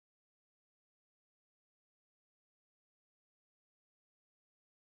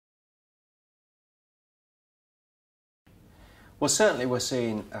Well, certainly we're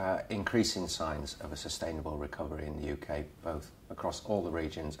seeing increasing signs of a sustainable recovery in the UK, both across all the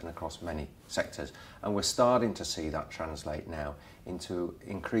regions and across many sectors. And we're starting to see that translate now into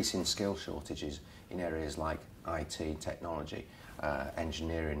increasing skill shortages in areas like IT, technology,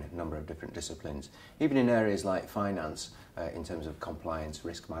 engineering, a number of different disciplines, even in areas like finance, in terms of compliance,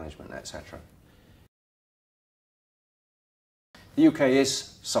 risk management, etc. The UK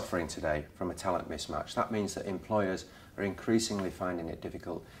is suffering today from a talent mismatch. That means that employers are increasingly finding it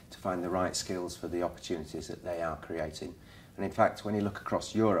difficult to find the right skills for the opportunities that they are creating. And in fact, when you look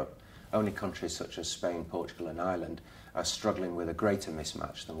across Europe, only countries such as Spain, Portugal and Ireland are struggling with a greater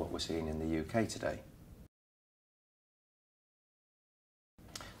mismatch than what we're seeing in the UK today.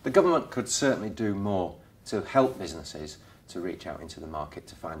 The government could certainly do more to help businesses to reach out into the market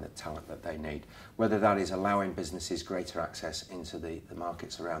to find the talent that they need, whether that is allowing businesses greater access into the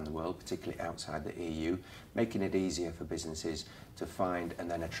markets around the world, particularly outside the EU, making it easier for businesses to find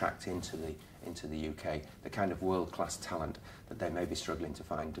and then attract into the UK the kind of world-class talent that they may be struggling to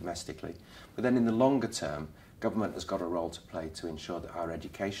find domestically. But then in the longer term, government has got a role to play to ensure that our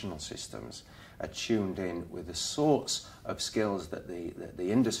educational systems are tuned in with the sorts of skills that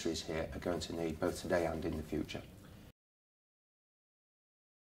the industries here are going to need both today and in the future.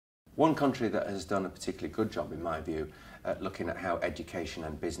 One country that has done a particularly good job, in my view, at looking at how education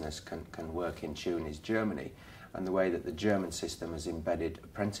and business can work in tune is Germany, and the way that the German system has embedded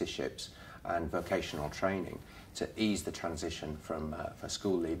apprenticeships and vocational training to ease the transition from for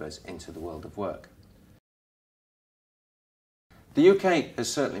school leavers into the world of work. The UK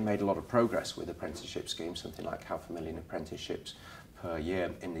has certainly made a lot of progress with apprenticeship schemes, something like 500,000 apprenticeships per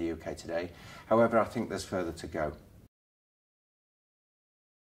year in the UK today. However, I think there's further to go.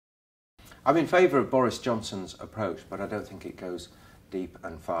 I'm in favour of Boris Johnson's approach, but I don't think it goes deep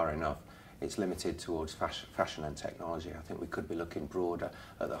and far enough. It's limited towards fashion and technology. I think we could be looking broader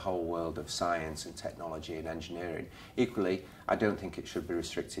at the whole world of science and technology and engineering. Equally, I don't think it should be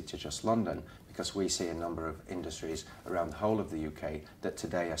restricted to just London, because we see a number of industries around the whole of the UK that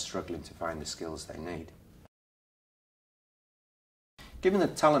today are struggling to find the skills they need. Given the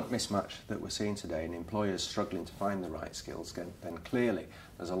talent mismatch that we're seeing today and employers struggling to find the right skills, then clearly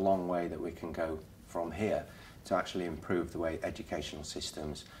there's a long way that we can go from here to actually improve the way educational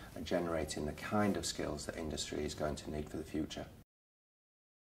systems are generating the kind of skills that industry is going to need for the future.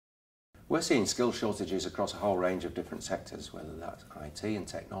 We're seeing skill shortages across a whole range of different sectors, whether that's IT and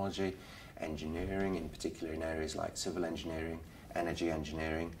technology, engineering, in particular in areas like civil engineering, energy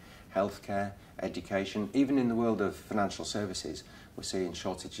engineering, healthcare, education. Even in the world of financial services, we're seeing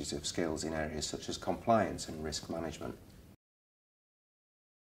shortages of skills in areas such as compliance and risk management.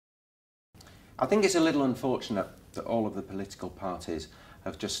 I think it's a little unfortunate that all of the political parties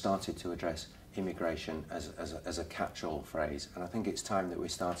have just started to address immigration as a catch-all phrase, and I think it's time that we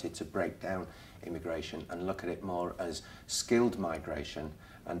started to break down immigration and look at it more as skilled migration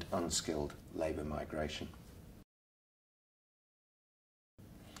and unskilled labour migration.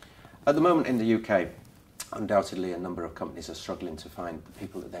 At the moment in the UK, undoubtedly a number of companies are struggling to find the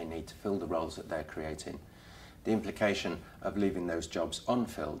people that they need to fill the roles that they're creating. The implication of leaving those jobs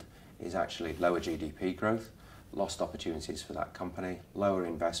unfilled is actually lower GDP growth, lost opportunities for that company, lower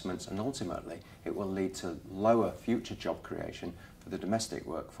investments, and ultimately it will lead to lower future job creation for the domestic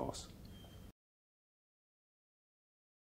workforce.